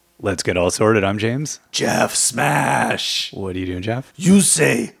Let's get all sorted. I'm James. Jeff Smash. What are you doing, Jeff? You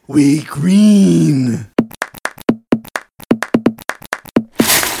say we green.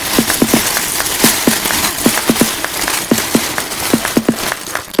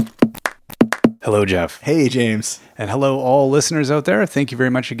 Hello, Jeff. Hey, James. And hello, all listeners out there. Thank you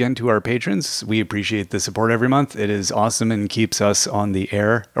very much again to our patrons. We appreciate the support every month. It is awesome and keeps us on the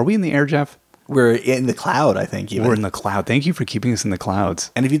air. Are we in the air, Jeff? We're in the cloud, I think. Even. We're in the cloud. Thank you for keeping us in the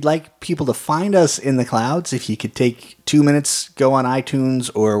clouds. And if you'd like people to find us in the clouds, if you could take 2 minutes, go on iTunes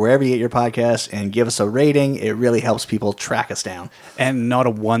or wherever you get your podcast and give us a rating, it really helps people track us down. And not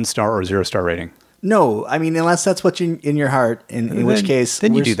a 1-star or 0-star rating. No, I mean, unless that's what's in your heart, in which case...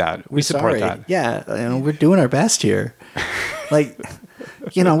 Then you do that. We support sorry. that. Yeah, and we're doing our best here.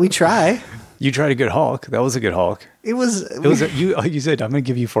 We try. You tried a good Hulk. That was a good Hulk. You said, I'm going to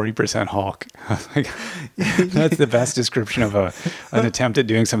give you 40% Hulk. That's the best description of an attempt at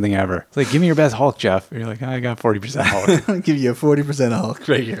doing something ever. It's like, give me your best Hulk, Jeff. You're like, I got 40% Hulk. I'll give you a 40% Hulk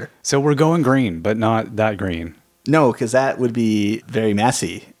right here. So we're going green, but not that green. No, because that would be very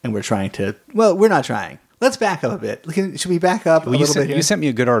messy. And we're trying to... Well, we're not trying. Let's back up a bit. Should we back up a little bit here? You sent me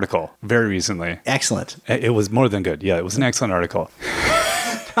a good article very recently. Excellent. It was more than good. Yeah, it was an excellent article.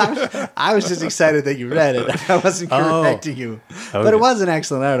 I was just excited that you read it. I wasn't correcting you. Okay. But it was an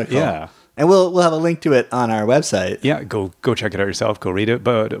excellent article. Yeah. And we'll have a link to it on our website. Yeah, go check it out yourself. Go read it.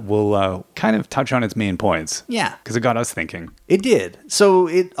 But we'll kind of touch on its main points. Yeah. Because it got us thinking. It did. So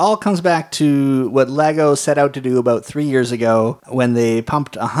it all comes back to what Lego set out to do about 3 years ago when they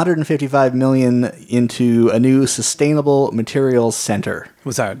pumped $155 million into a new sustainable materials center.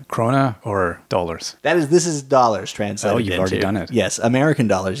 Was that krona or dollars? This is dollars translated. Oh, you've already done it. Yes, American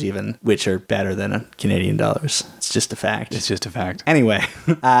dollars even, which are better than Canadian dollars. It's just a fact. It's just a fact. Anyway,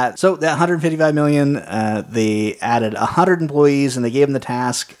 so that $155 million, they added 100 employees and they gave them the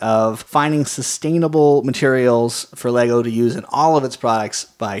task of finding sustainable materials for Lego to use in all of its products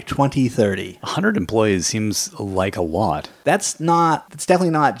by 2030. 100 employees seems like a lot. It's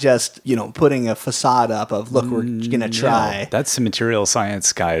definitely not just, putting a facade up of, look, we're going to try. No, that's some material science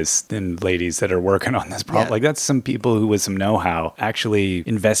guys and ladies that are working on this problem. Yeah. Like, that's some people who with some know-how actually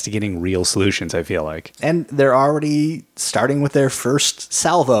investigating real solutions, I feel like. And they're already starting with their first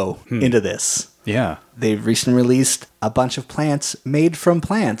salvo into this. Yeah. They've recently released a bunch of plants made from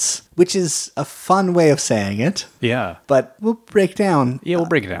plants, which is a fun way of saying it. Yeah. But we'll break down. Yeah, we'll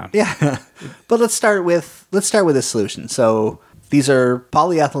break it down. Yeah. But let's start with this solution. So these are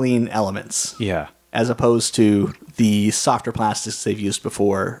polyethylene elements. Yeah. As opposed to the softer plastics they've used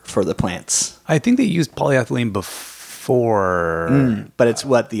before for the plants. I think they used polyethylene before. But it's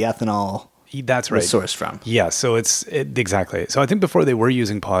what the ethanol that's right. was sourced from. Yeah, so exactly. So I think before they were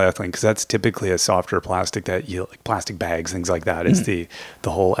using polyethylene because that's typically a softer plastic that like plastic bags, things like that. It's the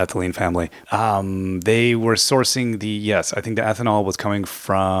whole ethylene family. They were sourcing I think the ethanol was coming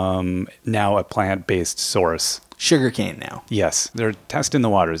from now a plant-based source. Sugarcane now. Yes, they're testing the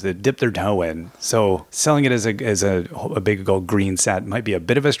waters. They dip their toe in. So selling it as a big old green set might be a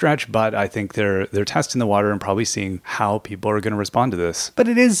bit of a stretch, but I think they're testing the water and probably seeing how people are going to respond to this. But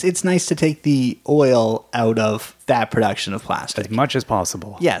it's nice to take the oil out of that production of plastic. As much as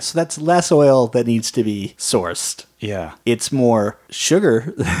possible. Yeah, so that's less oil that needs to be sourced. Yeah. It's more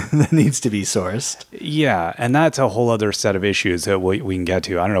sugar that needs to be sourced. Yeah, and that's a whole other set of issues that we can get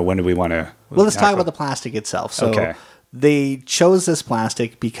to. I don't know, when do we want to... Well, let's talk about the plastic itself. So they chose this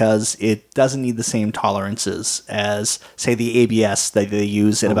plastic because it doesn't need the same tolerances as, say, the ABS that they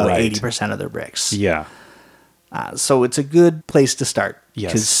use in about 80% of their bricks. Yeah. So it's a good place to start.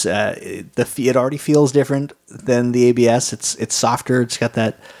 Yes. Because it already feels different than the ABS. It's softer. It's got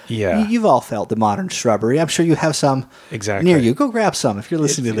that... Yeah. You've all felt the modern shrubbery. I'm sure you have some near you. Go grab some if you're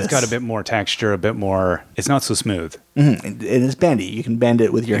listening to this. It's got a bit more texture, a bit more... It's not so smooth. Mm-hmm. And it's bendy. You can bend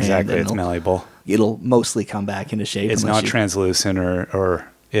it with your hand. Exactly. It's malleable. It'll mostly come back into shape. It's not translucent or...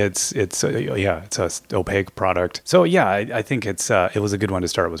 It's a opaque product. So yeah, I think it was a good one to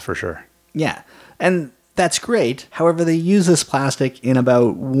start with for sure. Yeah. And that's great. However, they use this plastic in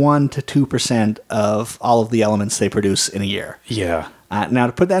about 1 to 2% of all of the elements they produce in a year. Yeah. Now,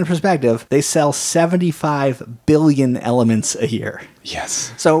 to put that in perspective, they sell 75 billion elements a year.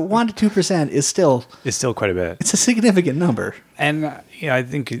 Yes. So 1 to 2% is still... It's still quite a bit. It's a significant number. And I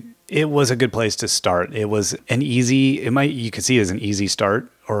think it was a good place to start. It was an easy... you could see it as an easy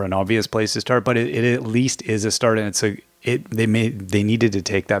start or an obvious place to start, but it at least is a start, and it's a... They needed to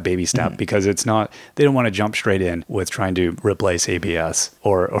take that baby step because it's not, they don't want to jump straight in with trying to replace ABS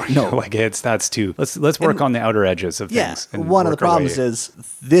or no. That's too, let's work on the outer edges of things. Yeah. One of the problems is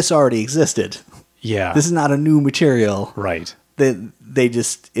this already existed. Yeah. This is not a new material. Right.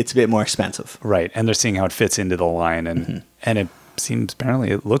 it's a bit more expensive. Right. And they're seeing how it fits into the line, and it seems,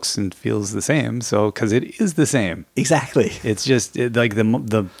 apparently it looks and feels the same. So, because it is the same. Exactly. It's just like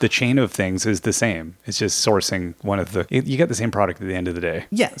the chain of things is the same. It's just sourcing one of you get the same product at the end of the day.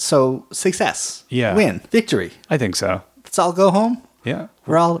 Yeah. So success. Yeah. Win. Victory. I think so. Let's all go home. Yeah.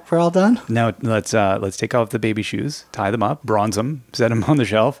 We're all done. Now let's take off the baby shoes, tie them up, bronze them, set them on the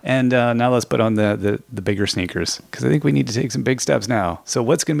shelf, and now let's put on the bigger sneakers, because I think we need to take some big steps now. So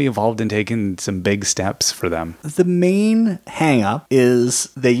what's going to be involved in taking some big steps for them? The main hang up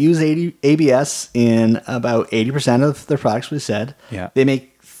is they use ABS in about 80% of their products, we said. Yeah. They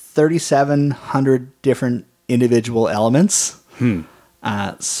make 3,700 different individual elements.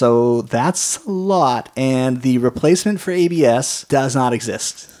 So that's a lot. And the replacement for ABS does not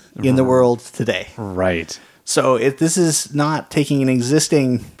exist in the world today. Right. So if this is not taking an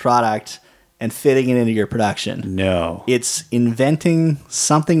existing product and fitting it into your production. No. It's inventing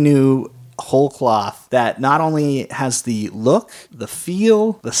something new, whole cloth, that not only has the look, the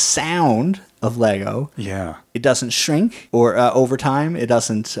feel, the sound of Lego. Yeah. It doesn't shrink or over time. It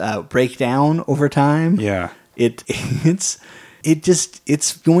doesn't break down over time. Yeah. It's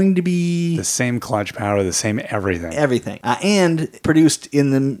going to be the same clutch power, the same everything. And produced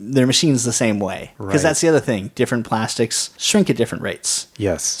in their machines the same way. Because Right. that's the other thing. Different plastics shrink at different rates.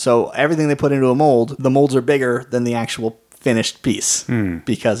 Yes. So everything they put into a mold, the molds are bigger than the actual finished piece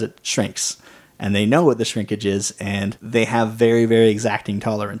because it shrinks. And they know what the shrinkage is, and they have very, very exacting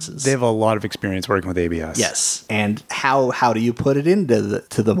tolerances. They have a lot of experience working with ABS. Yes. And how do you put it into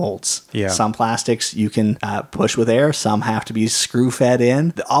the molds? Yeah. Some plastics you can push with air. Some have to be screw fed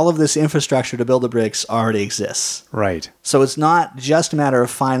in. All of this infrastructure to build the bricks already exists. Right. So it's not just a matter of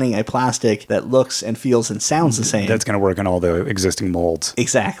finding a plastic that looks and feels and sounds the same. That's going to work on all the existing molds.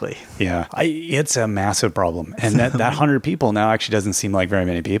 Exactly. Yeah. It's a massive problem. And that 100 people now actually doesn't seem like very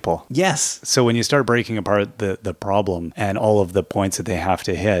many people. Yes. So when you start breaking apart the problem and all of the points that they have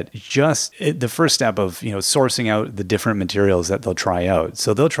to hit, the first step of, sourcing out the different materials that they'll try out.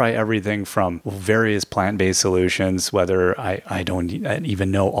 So they'll try everything from various plant-based solutions, whether I don't even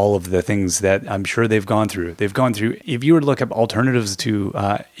know all of the things that I'm sure they've gone through. If you were to look up alternatives to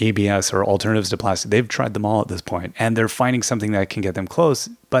ABS or alternatives to plastic, they've tried them all at this point, and they're finding something that can get them close.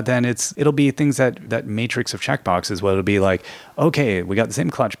 But then it'll be things that matrix of checkboxes. What it'll be like, okay, we got the same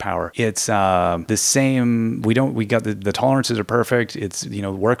clutch power. It's the same. We got the tolerances are perfect. It's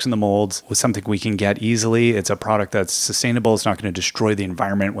works in the molds. With something we can get easily. It's a product that's sustainable. It's not going to destroy the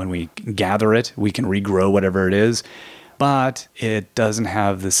environment when we gather it. We can regrow whatever it is, but it doesn't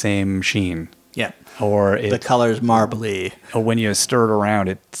have the same sheen. Yeah. Or the color's marbly. Or when you stir it around,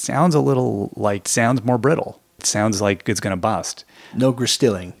 it sounds sounds more brittle. It sounds like it's going to bust. No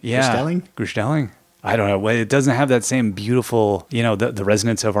Gristilling. Yeah. Gristilling? I don't know. It doesn't have that same beautiful, the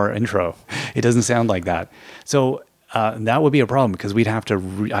resonance of our intro. It doesn't sound like that. So that would be a problem, because I'd have to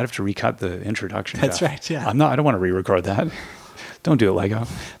recut the introduction. That's right. Yeah. I don't want to re-record that. Don't do it, Lego.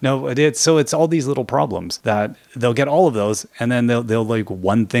 No, it's all these little problems that they'll get all of those, and then they'll like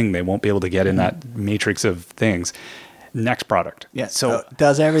one thing they won't be able to get in that matrix of things. Next product. Yeah. So it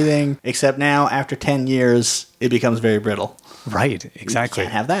does everything, except now after 10 years, it becomes very brittle. Right. Exactly. You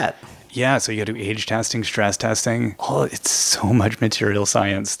can't have that. Yeah, so you got to do age testing, stress testing. Oh, it's so much material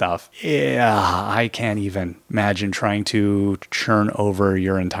science stuff. Yeah, I can't even imagine trying to churn over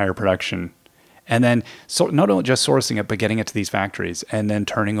your entire production. And then not only just sourcing it, but getting it to these factories, and then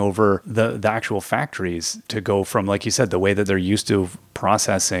turning over the actual factories to go from, like you said, the way that they're used to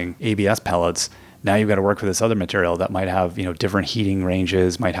processing ABS pellets. Now you've got to work with this other material that might have, different heating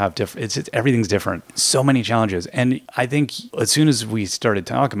ranges, might have different, everything's different. So many challenges. And I think as soon as we started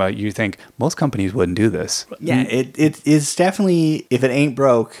talking about it, you think most companies wouldn't do this. Yeah, it is definitely, if it ain't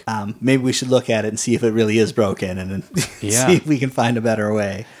broke, maybe we should look at it and see if it really is broken, and then see if we can find a better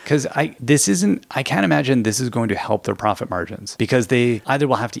way. Because I can't imagine this is going to help their profit margins, because they either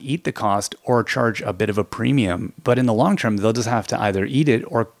will have to eat the cost or charge a bit of a premium. But in the long term, they'll just have to either eat it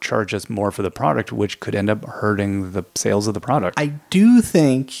or charge us more for the product, which could end up hurting the sales of the product. I do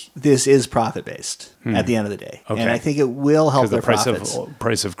think this is profit-based at the end of the day. Okay. And I think it will help their profits. The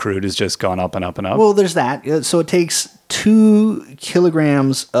price of crude has just gone up and up and up. Well, there's that. So it takes 2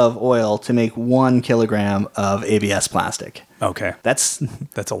 kilograms of oil to make 1 kilogram of ABS plastic. Okay. That's a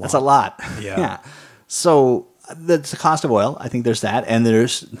lot. That's a lot. Yeah. So that's the cost of oil. I think there's that. And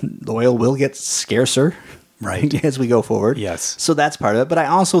the oil will get scarcer. Right. as we go forward. Yes. So that's part of it. But I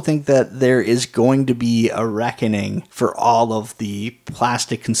also think that there is going to be a reckoning for all of the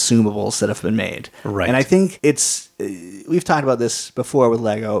plastic consumables that have been made. Right. And I think we've talked about this before with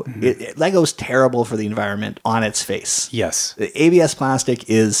Lego. Lego's terrible for the environment on its face. Yes. The ABS plastic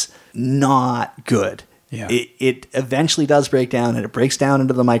is not good. Yeah. It eventually does break down, and it breaks down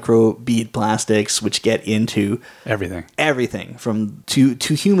into the micro bead plastics, which get into everything from to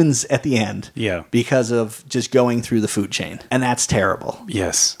humans at the end. Yeah. Because of just going through the food chain, and that's terrible.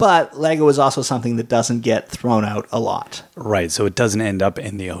 Yes. But Lego is also something that doesn't get thrown out a lot. Right. So it doesn't end up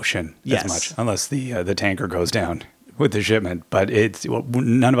in the ocean Yes. as much, unless the tanker goes down with the shipment. But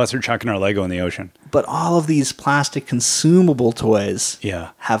none of us are chucking our Lego in the ocean. But all of these plastic consumable toys Yeah.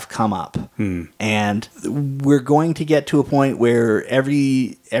 have come up. And we're going to get to a point where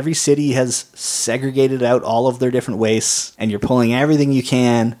every city has segregated out all of their different wastes, and you're pulling everything you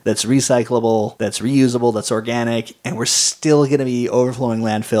can that's recyclable, that's reusable, that's organic, and we're still going to be overflowing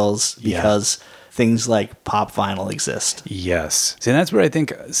landfills because things like pop vinyl exist. Yes. See, that's where I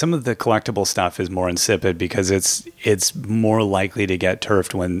think some of the collectible stuff is more insipid, because it's more likely to get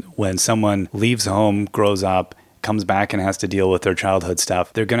turfed when someone leaves home, grows up, comes back and has to deal with their childhood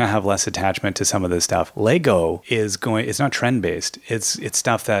stuff. They're going to have less attachment to some of this stuff. Lego it's not trend based. It's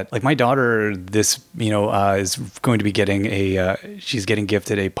stuff that, like, my daughter is going to be getting she's getting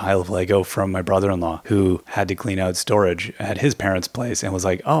gifted a pile of Lego from my brother-in-law, who had to clean out storage at his parents' place, and was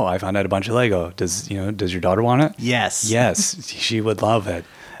like, "Oh, I found out a bunch of Lego. Does your daughter want it?" Yes. Yes, she would love it.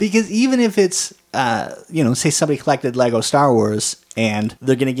 Because even if it's, say somebody collected Lego Star Wars and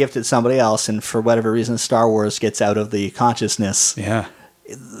they're going to gift it to somebody else, and for whatever reason Star Wars gets out of the consciousness. Yeah.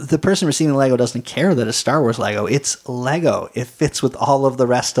 The person receiving the Lego doesn't care that it's Star Wars Lego. It's Lego. It fits with all of the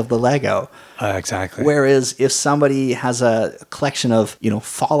rest of the Lego. Exactly. Whereas if somebody has a collection of,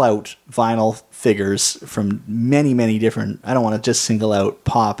 Fallout vinyl figures from many, many different, I don't want to just single out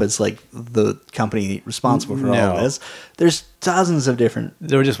Pop as like the company responsible for all of this. There's dozens of different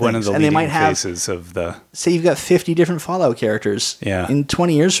They're just things. one of the and they leading might have, faces of the... Say you've got 50 different Fallout characters. Yeah. In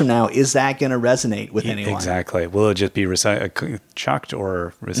 20 years from now, is that going to resonate with anyone? Exactly. Will it just be chucked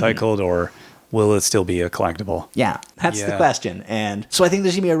or recycled, or will it still be a collectible? Yeah, that's the question. And so I think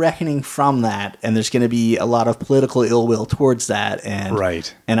there's going to be a reckoning from that, and there's going to be a lot of political ill will towards that. And,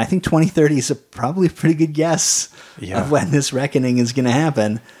 right. And I think 2030 is probably a pretty good guess Yeah. of when this reckoning is going to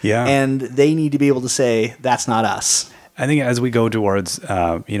happen. Yeah. And they need to be able to say, that's not us. I think as we go towards,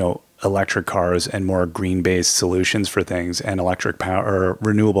 electric cars and more green-based solutions for things, and electric power or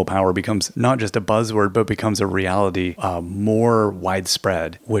renewable power becomes not just a buzzword, but becomes a reality more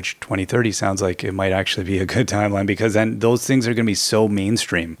widespread, which 2030 sounds like it might actually be a good timeline, because then those things are going to be so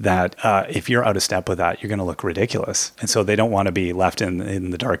mainstream that if you're out of step with that, you're going to look ridiculous. And so they don't want to be left in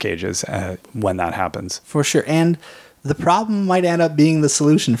the dark ages when that happens. For sure. And the problem might end up being the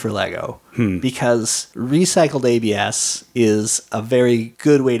solution for Lego, because recycled ABS is a very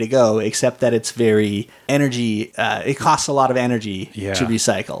good way to go, except that it's very energy, it costs a lot of energy to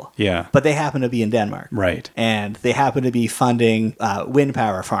recycle. Yeah. But they happen to be in Denmark. Right. And they happen to be funding wind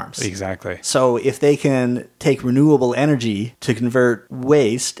power farms. Exactly. So if they can take renewable energy to convert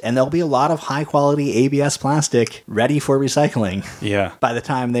waste, and there'll be a lot of high quality ABS plastic ready for recycling. Yeah. By the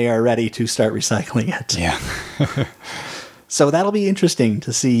time they are ready to start recycling it. Yeah. So that'll be interesting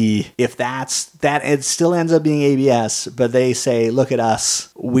to see if that it still ends up being ABS, but they say, look at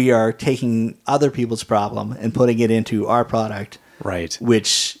us, we are taking other people's problem and putting it into our product. Right.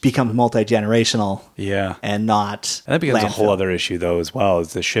 Which becomes multi-generational. Yeah. And not And that becomes landfill. a whole other issue, though, as well,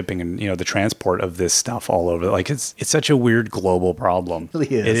 as the shipping and, the transport of this stuff all over. Like, it's such a weird global problem. It really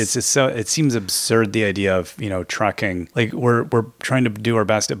is. It's just so, it seems absurd, the idea of, trucking. Like, we're trying to do our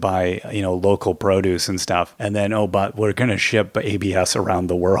best to buy, local produce and stuff. And then, but we're going to ship ABS around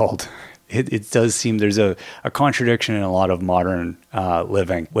the world. It does seem there's a contradiction in a lot of modern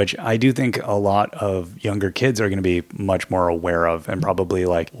living, which I do think a lot of younger kids are going to be much more aware of, and probably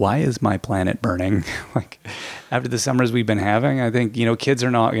like, why is my planet burning? Like, after the summers we've been having, I think, kids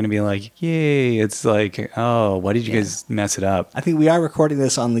are not going to be like, yay. It's like, oh, why did you guys mess it up? I think we are recording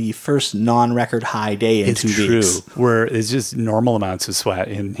this on the first non-record high day in 2 weeks. It's true. Where it's just normal amounts of sweat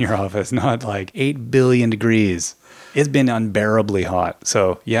in your office, not like 8 billion degrees. It's been unbearably hot.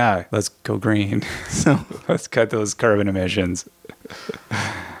 So, yeah, let's go green. So let's cut those carbon emissions.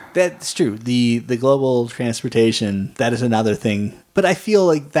 That's true. The global transportation, that is another thing But I feel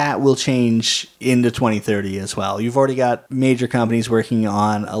like that will change into 2030 as well. You've already got major companies working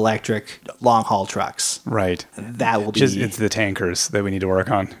on electric long-haul trucks. Right. That will be... It's the tankers that we need to work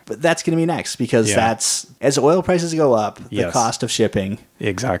on. But that's going to be next because that's... As oil prices go up, the cost of shipping...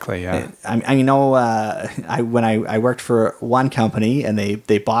 Exactly, yeah. When I worked for one company and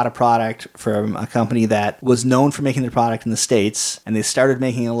they bought a product from a company that was known for making their product in the States, and they started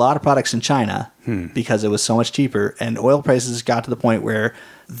making a lot of products in China because it was so much cheaper, and oil prices got to the point where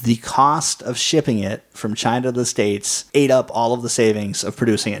the cost of shipping it from China to the States ate up all of the savings of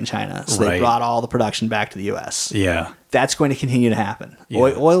producing it in China. So they brought all the production back to the US. Yeah. That's going to continue to happen. Yeah.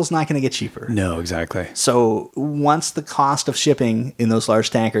 Oil's not going to get cheaper. No, exactly. So once the cost of shipping in those large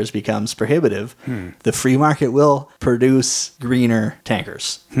tankers becomes prohibitive, the free market will produce greener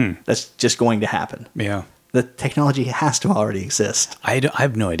tankers. That's just going to happen. Yeah. The technology has to already exist. I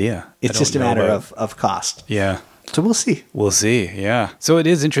have no idea. It's just a matter of cost. Yeah. So we'll see. We'll see. Yeah. So it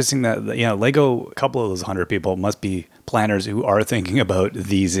is interesting that, Lego, a couple of those 100 people must be planners who are thinking about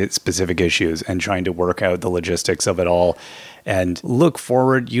these specific issues and trying to work out the logistics of it all and look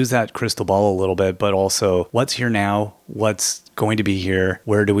forward, use that crystal ball a little bit, but also what's here now, what's going to be here,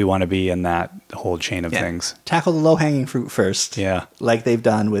 where do we want to be in that whole chain of things. Tackle the low-hanging fruit first. Yeah. Like they've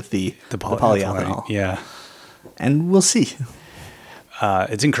done with the polyethanol. Yeah. And we'll see.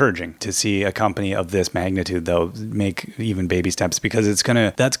 It's encouraging to see a company of this magnitude, though, make even baby steps, because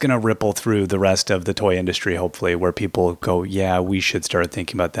that's gonna ripple through the rest of the toy industry, hopefully, where people go, yeah, we should start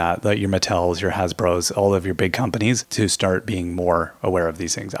thinking about that. Your Mattels, your Hasbros, all of your big companies to start being more aware of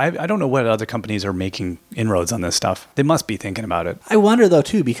these things. I don't know what other companies are making inroads on this stuff. They must be thinking about it. I wonder, though,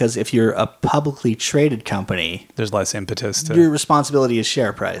 too, because if you're a publicly traded company, there's less impetus to... Your responsibility is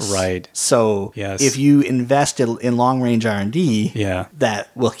share price. Right. So if you invested in long-range R&D... Yeah.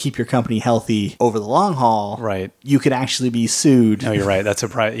 that will keep your company healthy over the long haul, right? You could actually be sued. No, you're right. That's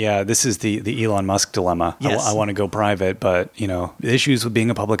this is the Elon Musk dilemma. Yes. I want to go private, but the issues with being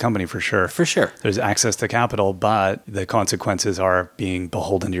a public company for sure. For sure. There's access to capital, but the consequences are being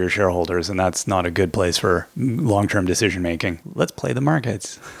beholden to your shareholders, and that's not a good place for long-term decision making. Let's play the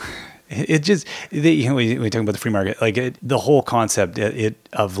markets. It just, we talk about the free market, the whole concept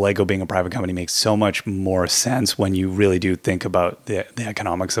of Lego being a private company makes so much more sense when you really do think about the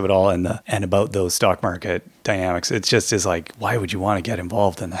economics of it all and about those stock market dynamics. It's just is like, why would you want to get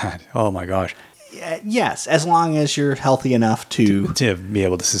involved in that? Oh my gosh. Yes, as long as you're healthy enough to be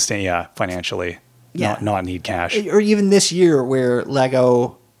able to sustain, financially, not need cash. Or even this year where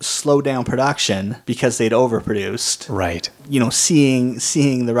Lego slow down production because they'd overproduced. Right.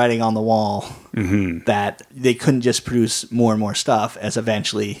 Seeing the writing on the wall that they couldn't just produce more and more stuff, as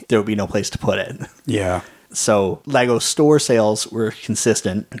eventually there would be no place to put it. Yeah. So Lego store sales were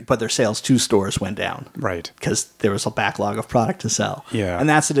consistent, but their sales to stores went down. Right. Because there was a backlog of product to sell. Yeah. And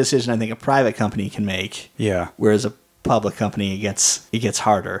that's a decision I think a private company can make. Yeah. Whereas a public company, it gets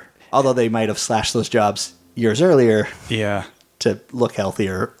harder. Although they might have slashed those jobs years earlier. Yeah. To look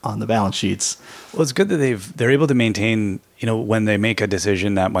healthier on the balance sheets. Well, it's good that they're able to maintain, when they make a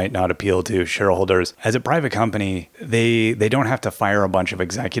decision that might not appeal to shareholders. As a private company, they don't have to fire a bunch of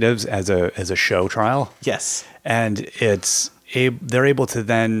executives as a show trial. Yes. And they're able to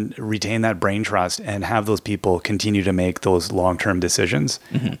then retain that brain trust and have those people continue to make those long-term decisions,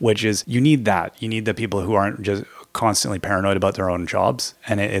 which is, you need that. You need the people who aren't just constantly paranoid about their own jobs,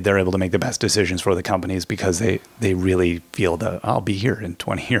 and they're able to make the best decisions for the companies because they really feel that I'll be here in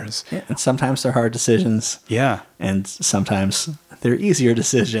 20 years. Yeah, and sometimes they're hard decisions. Yeah. And sometimes they're easier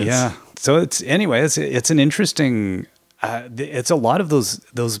decisions. Yeah. So it's an interesting... it's a lot of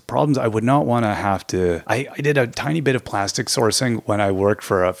those problems I would not want to have to... I did a tiny bit of plastic sourcing when I worked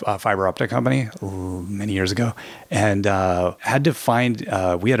for a fiber optic company many years ago, and had to find...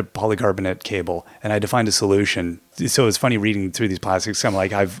 we had a polycarbonate cable, and I had to find a solution. So it's funny reading through these plastics. I'm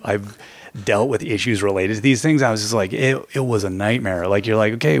like, I've dealt with issues related to these things. I was just like, it was a nightmare. You're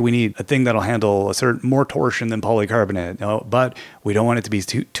like, okay, we need a thing that'll handle a certain more torsion than polycarbonate. No, but we don't want it to be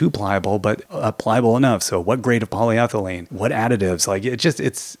too pliable, but pliable enough. So what grade of polyethylene? What additives?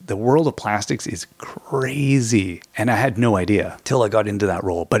 It's the world of plastics is crazy. And I had no idea till I got into that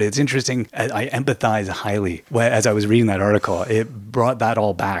role. But it's interesting. I empathize highly. As I was reading that article, it brought that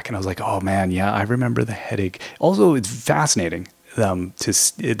all back. And I was like, oh man, yeah, I remember the headache. Also, it's fascinating. To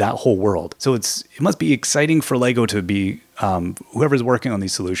that whole world. So it must be exciting for Lego to be, whoever's working on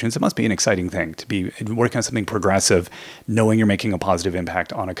these solutions, it must be an exciting thing to be working on something progressive, knowing you're making a positive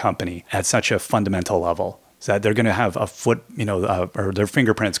impact on a company at such a fundamental level. So that they're going to have a foot, or their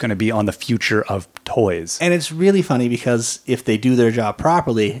fingerprint's going to be on the future of toys. And it's really funny because if they do their job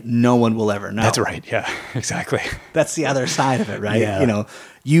properly, no one will ever know. That's right. Yeah, exactly. That's the other side of it, right? Yeah.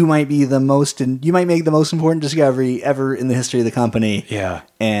 You might be you might make the most important discovery ever in the history of the company. Yeah.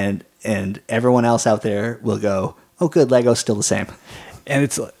 And everyone else out there will go, oh, good, Lego's still the same. And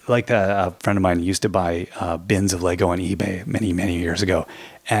it's like that. A friend of mine used to buy bins of Lego on eBay many, many years ago,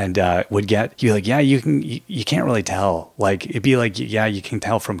 and he'd be like, yeah, you can't really tell. Like, it'd be like, yeah, you can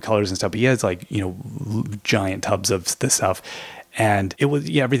tell from colors and stuff. But he has like, giant tubs of this stuff. And it was,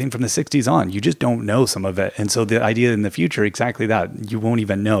 everything from the 60s on. You just don't know some of it. And so the idea in the future, exactly that. You won't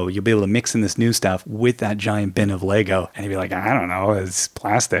even know. You'll be able to mix in this new stuff with that giant bin of Lego. And you'd be like, I don't know, it's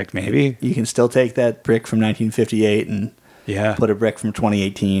plastic, maybe. You can still take that brick from 1958 and put a brick from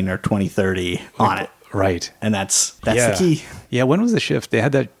 2018 or 2030 on it. Right. And that's the key. Yeah, when was the shift? They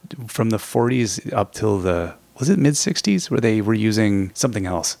had that from the 40s up till was it mid-60s where they were using something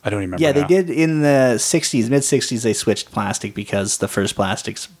else? I don't remember. Yeah, they did in the 60s, mid-60s, they switched plastic because the first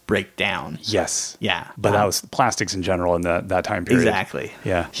plastics break down. Yes. Yeah. But that was plastics in general in that time period. Exactly.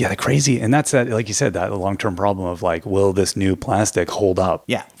 Yeah. Yeah, the crazy. And that's that, like you said, that long-term problem of like, will this new plastic hold up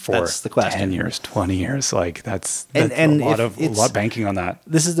for that's the question. 10 years, 20 years? Like that's and a lot banking on that.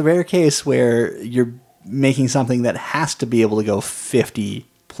 This is the rare case where you're making something that has to be able to go 50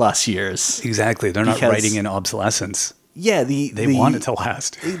 plus years. Exactly. They're not writing in obsolescence. Yeah, they want it to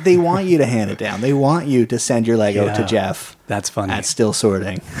last. They want you to hand it down. They want you to send your Lego to Jeff. That's funny. At Still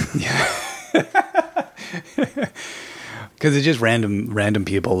Sorting. Yeah. Because it's just random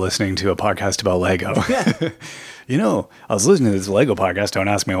people listening to a podcast about Lego. I was listening to this Lego podcast. Don't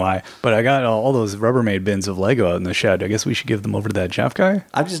ask me why, but I got all those Rubbermaid bins of Lego out in the shed. I guess we should give them over to that Jeff guy.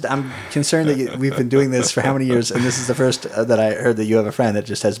 I'm concerned that we've been doing this for how many years, and this is the first that I heard that you have a friend that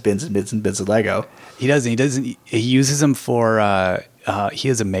just has bins and bins and bins of Lego. He doesn't. He uses them for.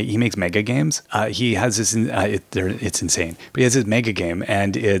 He makes mega games. He has this. It's insane. But he has this mega game,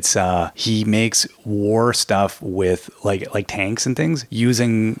 and it's he makes war stuff with like tanks and things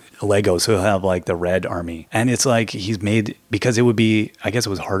using Lego. So he'll have like the Red Army, and it's like he's made, because it would be, I guess it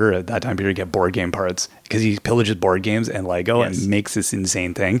was harder at that time period to get board game parts, because he pillages board games and Lego and makes this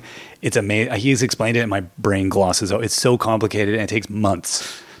insane thing. It's amazing. He's explained it, and my brain glosses out. It's so complicated, and it takes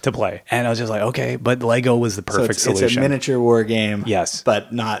months to play. And I was just like, okay, but Lego was the perfect solution. It's a miniature war game. Yes.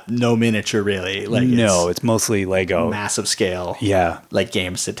 But no miniature really. Like it's mostly Lego. Massive scale. Yeah. Like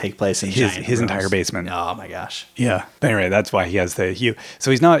games that take place in his entire basement. Oh my gosh. Yeah. But anyway, that's why he has so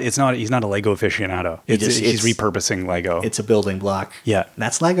he's not a Lego aficionado. He's repurposing Lego. It's a building block. Yeah.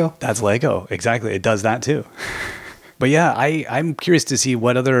 That's Lego. That's Lego. Exactly. It does that too. But yeah, I'm curious to see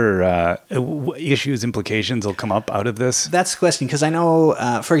what other issues, implications will come up out of this. That's the question, because I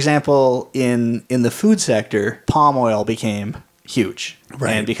know, for example, in the food sector, palm oil became huge.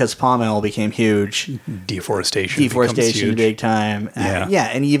 Right. And because palm oil became huge, deforestation huge. Big time.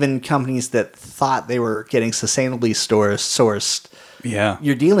 And even companies that thought they were getting sustainably sourced. Yeah.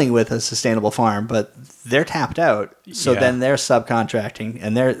 You're dealing with a sustainable farm, but they're tapped out. So then they're subcontracting,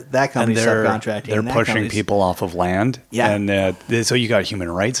 and that company's subcontracting. They're pushing people off of land. Yeah. And so you got human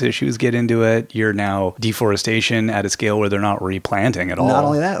rights issues get into it. You're now deforestation at a scale where they're not replanting at all. Not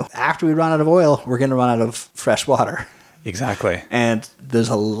only that, after we run out of oil, we're going to run out of fresh water. Exactly. And there's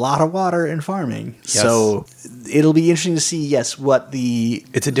a lot of water in farming. Yes. So it'll be interesting to see, what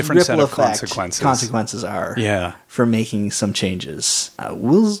it's a different set of consequences are for making some changes.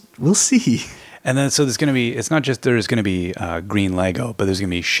 We'll see. And then, so there's going to be, it's not just there's going to be green Lego, but there's going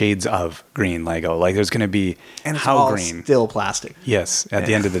to be shades of green Lego. Like there's going to be and it's all green. Still plastic. Yes, at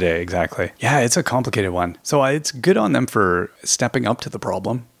the end of the day, exactly. Yeah, it's a complicated one. So it's good on them for stepping up to the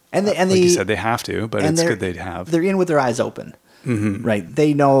problem. And like you said, they have to, but it's good they have. They're in with their eyes open, right?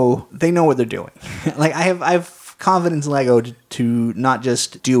 They know what they're doing. Like I've confidence in Lego to not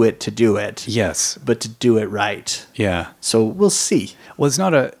just do it. Yes, but to do it right. Yeah. So we'll see. Well, it's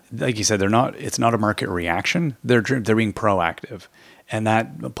not like you said, it's not a market reaction. They're being proactive. And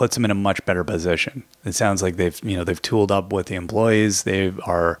that puts them in a much better position. It sounds like they've tooled up with the employees. They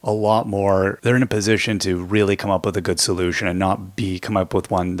are a lot more, they're in a position to really come up with a good solution and not come up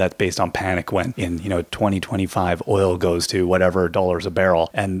with one that's based on panic when in 2025 oil goes to whatever dollars a barrel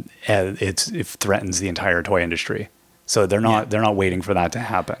and it threatens the entire toy industry. So they're not waiting for that to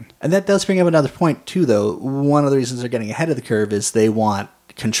happen. And that does bring up another point too, though. One of the reasons they're getting ahead of the curve is they want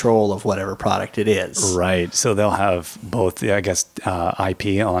control of whatever product it is. Right. So they'll have both, I guess,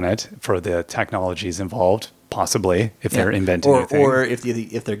 IP on it for the technologies involved, possibly, if they're inventing anything. Or if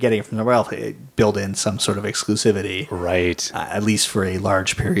they're getting it from somewhere else, build in some sort of exclusivity. Right. At least for a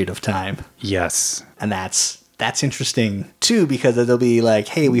large period of time. Yes. And that's interesting too, because they'll be like,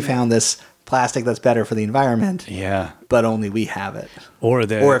 hey, we found this plastic that's better for the environment. Yeah. But only we have it. Or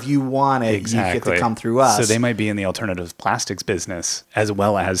if you want it, you get to come through us. So they might be in the alternative plastics business as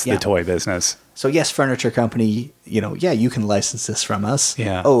well as the toy business. So yes, furniture company, you can license this from us.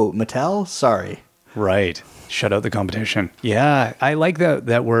 Yeah. Oh, Mattel? Sorry. Right. Shut out the competition. Yeah, I like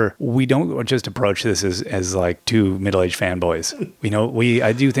that we don't just approach this as like two middle-aged fanboys.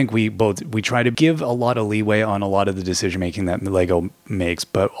 I do think we try to give a lot of leeway on a lot of the decision making that Lego makes,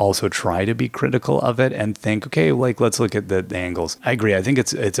 but also try to be critical of it and think, okay, like let's look at the angles. I agree. I think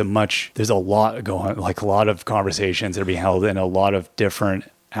there's a lot going, like a lot of conversations that are being held in a lot of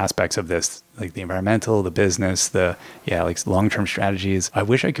different aspects of this, like the environmental, the business, like long-term strategies. I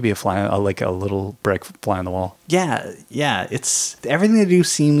wish I could be a little brick fly on the wall. Yeah. It's everything they do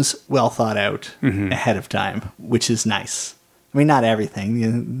seems well thought out ahead of time, which is nice. I mean, not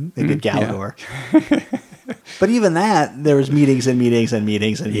everything. They did Galador. Yeah. But even that, there was meetings and meetings and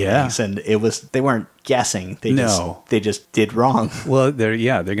meetings and meetings, and they weren't guessing. They just did wrong. Well, they're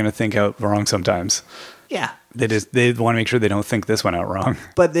going to think out wrong sometimes. Yeah. They want to make sure they don't think this one out wrong.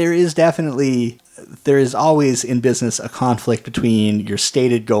 But there is always in business a conflict between your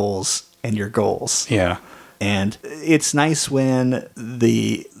stated goals and your goals. Yeah. And it's nice when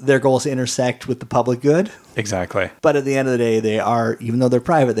their goals intersect with the public good. Exactly. But at the end of the day, even though they're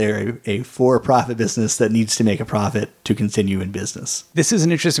private, they're a for-profit business that needs to make a profit to continue in business. This is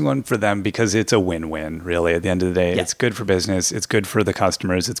an interesting one for them because it's a win-win, really. At the end of the day, It's good for business. It's good for the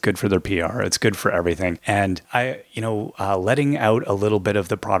customers. It's good for their PR. It's good for everything. And letting out a little bit of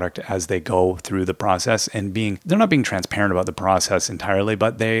the product as they go through the process and they're not being transparent about the process entirely,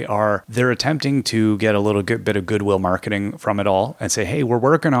 but they're attempting to get a little bit of goodwill marketing from it all and say, hey, we're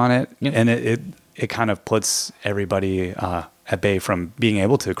working on it. Yep. And it kind of puts everybody at bay from being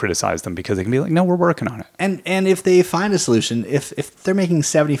able to criticize them because they can be like, no, we're working on it. And if they find a solution, if they're making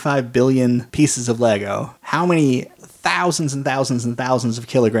 75 billion pieces of Lego, how many thousands and thousands and thousands of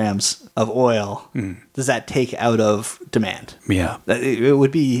kilograms of oil does that take out of demand? Yeah. It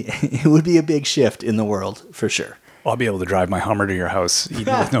would be a big shift in the world for sure. I'll be able to drive my Hummer to your house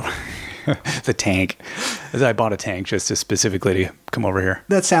even with no... the tank. I bought a tank just to specifically to come over here.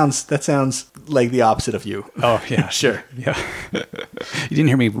 That sounds like the opposite of you. Oh, yeah. Sure. Yeah. You didn't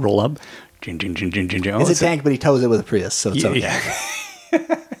hear me roll up? It's a tank, but he tows it with a Prius, so it's okay.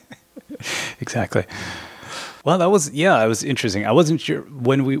 Yeah. Exactly. Well, it was interesting. I wasn't sure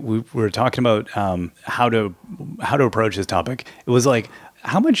when we were talking about how to approach this topic. It was like,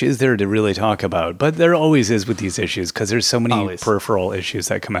 how much is there to really talk about? But there always is with these issues because there's so many peripheral issues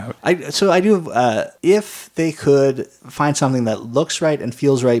that come out. If they could find something that looks right and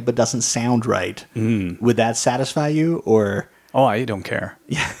feels right but doesn't sound right, would that satisfy you? Or I don't care.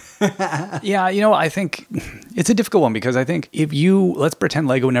 Yeah. Yeah, I think it's a difficult one because I think let's pretend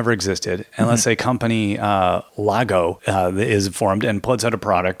Lego never existed and let's say company Lago is formed and puts out a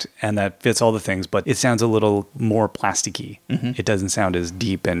product and that fits all the things, but it sounds a little more plasticky. It doesn't sound as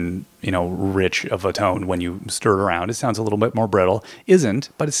deep and, rich of a tone when you stir it around. It sounds a little bit more brittle. Isn't,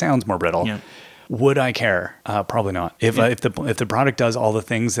 but it sounds more brittle. Yeah. Would I care? Probably not. If the product does all the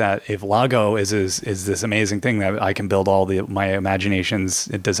things if Lago is this amazing thing that I can build all my imagination's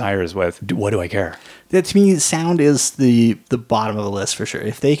desires with, what do I care? That to me, sound is the bottom of the list for sure.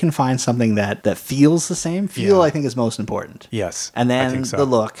 If they can find something that feels the same, I think is most important. Yes, and then I think so. The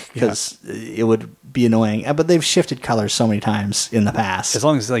look, because it would be annoying. But they've shifted colors so many times in the past. As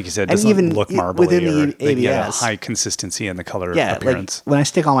long as, like you said, it doesn't even look marbly within the ABS, high consistency in the color appearance. Like when I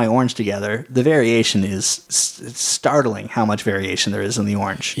stick all my orange together, the variation is startling. How much variation there is in the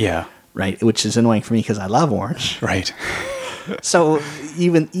orange. Yeah, right. Which is annoying for me because I love orange. Right. So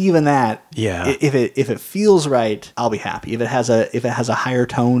even that, if it feels right, I'll be happy. If it has a higher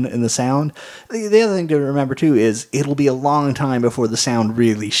tone in the sound, the other thing to remember too is it'll be a long time before the sound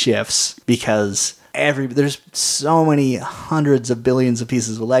really shifts because there's so many hundreds of billions of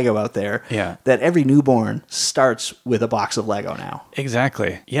pieces of Lego out there that every newborn starts with a box of Lego now.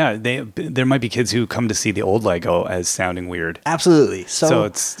 Exactly. Yeah, there might be kids who come to see the old Lego as sounding weird. Absolutely. So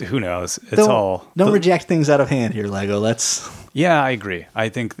it's who knows. Don't reject things out of hand here, Lego. Let's Yeah, I agree. I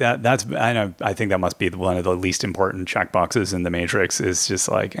think I think that must be one of the least important checkboxes in the Matrix. Is just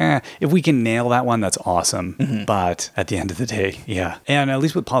like, if we can nail that one, that's awesome. Mm-hmm. But at the end of the day, yeah. And at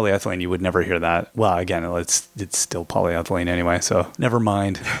least with polyethylene, you would never hear that. Well, again, it's still polyethylene anyway, so never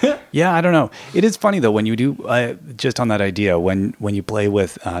mind. Yeah, I don't know. It is funny though when you do just on that idea when you play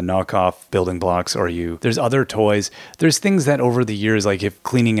with knockoff building blocks, or there's other toys. There's things that over the years, like if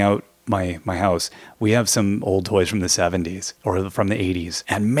cleaning out my house, we have some old toys from the 70s or from the 80s,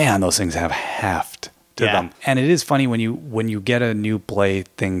 and man, those things have heft to them. And it is funny when you get a new play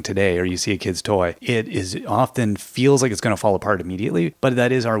thing today, or you see a kid's toy, it is often feels like it's going to fall apart immediately, but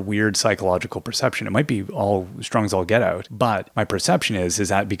that is our weird psychological perception. It might be all strong as all get out, but my perception is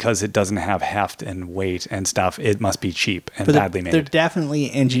that because it doesn't have heft and weight and stuff, it must be cheap and badly made. They're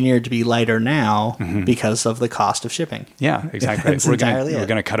definitely engineered to be lighter now because of the cost of shipping. Yeah, exactly. We're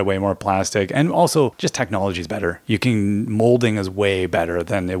going to cut away more plastic, and also just technology is better. Molding is way better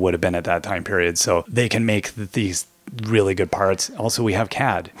than it would have been at that time period. So they can make these really good parts. Also, we have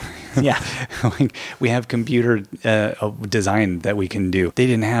CAD. Yeah. We have computer design that we can do. They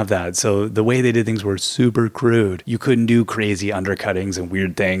didn't have that. So the way they did things were super crude. You couldn't do crazy undercuttings and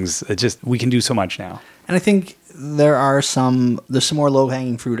weird things. We can do so much now. And I think there's some more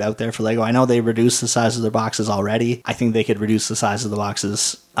low-hanging fruit out there for Lego. I know they reduced the size of their boxes already. I think they could reduce the size of the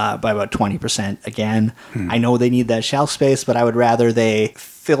boxes by about 20% again. I know they need that shelf space, but I would rather they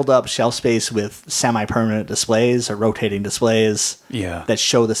filled up shelf space with semi-permanent displays or rotating displays that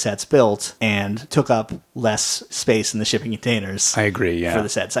show the sets built and took up less space in the shipping containers. I agree, yeah. For the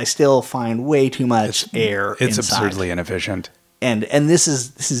sets. I still find way too much air inside. It's absurdly inefficient. And this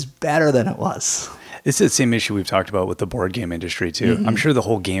is better than it was. It's the same issue we've talked about with the board game industry too. I'm sure the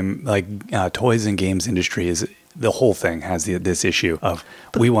whole game, toys and games industry the whole thing has this issue of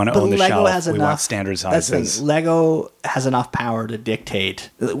we want to own the Lego shelf. We want standard sizes. That's the thing. Lego has enough power to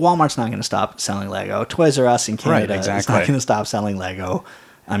dictate. Walmart's not going to stop selling Lego. Toys R Us in Canada is not going to stop selling Lego.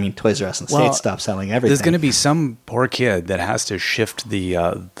 I mean, Toys R Us in the States stopped selling everything. There's going to be some poor kid that has to shift the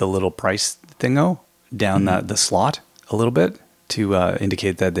little price thingo down the slot a little bit to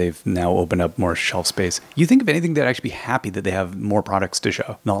indicate that they've now opened up more shelf space. You think, if anything, they'd actually be happy that they have more products to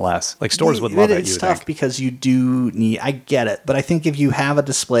show, not less. Like stores would love it. It's tough because you do need, I get it, but I think if you have a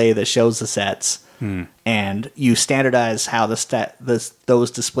display that shows the sets and you standardize how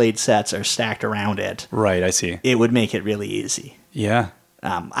those displayed sets are stacked around it. Right, I see. It would make it really easy. Yeah.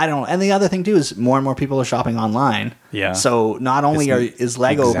 I don't know. And the other thing, too, is more and more people are shopping online. Yeah. So not only is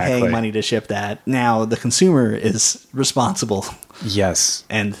Lego paying money to ship that, now the consumer is responsible. Yes.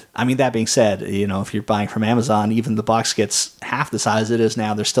 And, I mean, that being said, if you're buying from Amazon, even the box gets half the size it is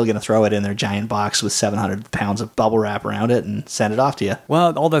now. They're still going to throw it in their giant box with 700 pounds of bubble wrap around it and send it off to you.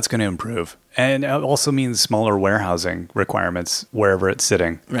 Well, all that's going to improve. And it also means smaller warehousing requirements wherever it's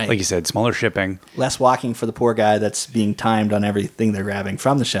sitting. Right. Like you said, smaller shipping. Less walking for the poor guy that's being timed on everything they're grabbing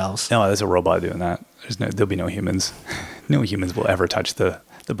from the shelves. No, there's a robot doing that. There'll be no humans. No humans will ever touch the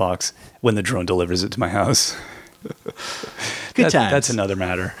box when the drone delivers it to my house. Good times. That's another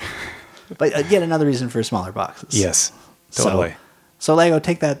matter. But yet another reason for smaller boxes. Yes, totally. So Lego,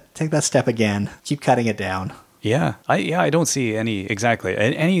 take that step again. Keep cutting it down. Yeah, I don't see any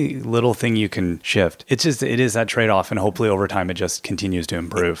little thing you can shift. It is that trade-off, and hopefully over time it just continues to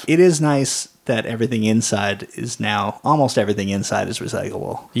improve. It is nice that almost everything inside is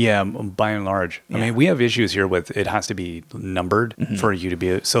recyclable. Yeah, by and large. Yeah. I mean, we have issues here with it has to be numbered for you to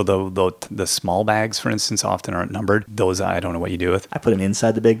be. So the small bags, for instance, often aren't numbered. Those I don't know what you do with. I put them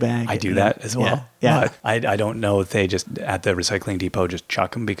inside the big bag. I do that as well. Yeah. But I don't know if they just at the recycling depot just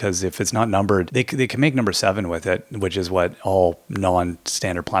chuck them, because if it's not numbered, they can make number 7 with it, which is what all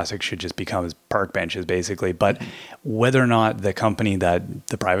non-standard plastic should just become, as park benches basically. But whether or not the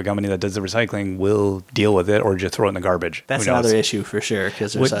private company that does the recycling will deal with it or just throw it in the garbage. That's another issue for sure,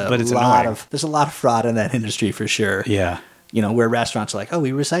 because there's a lot of fraud in that industry for sure. Yeah. Where restaurants are like, oh,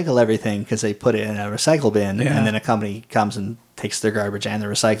 we recycle everything because they put it in a recycle bin, and then a company comes and takes their garbage and their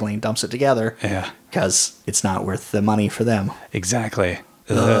recycling, dumps it together. Yeah. Because it's not worth the money for them. Exactly.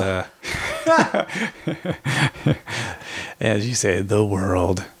 As you say, the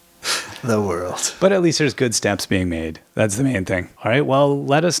world. The world. But at least there's good steps being made. That's the main thing. All right. Well,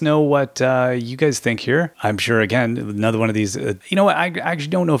 let us know what you guys think here. I'm sure, again, another one of these. You know what? I actually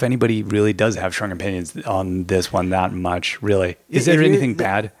don't know if anybody really does have strong opinions on this one that much, really. Is there anything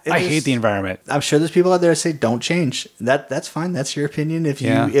bad? I hate the environment. I'm sure there's people out there that say don't change. That's fine. That's your opinion.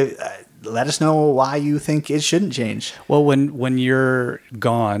 let us know why you think it shouldn't change. Well, when you're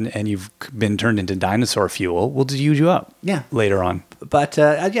gone and you've been turned into dinosaur fuel, we'll just use you up. Yeah. Later on. But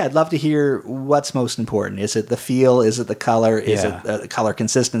yeah, I'd love to hear what's most important. Is it the feel? Is it the color? Is Yeah. it the color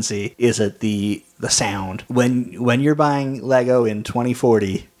consistency? Is it the sound? When you're buying Lego in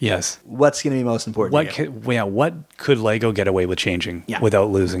 2040, Yes. what's going to be most important? What could Lego get away with changing Yeah.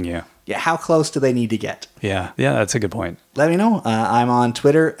 without losing you? Yeah, how close do they need to get? Yeah, that's a good point. Let me know. I'm on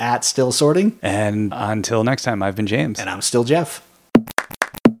Twitter @StillSorting. And until next time, I've been James. And I'm still Jeff.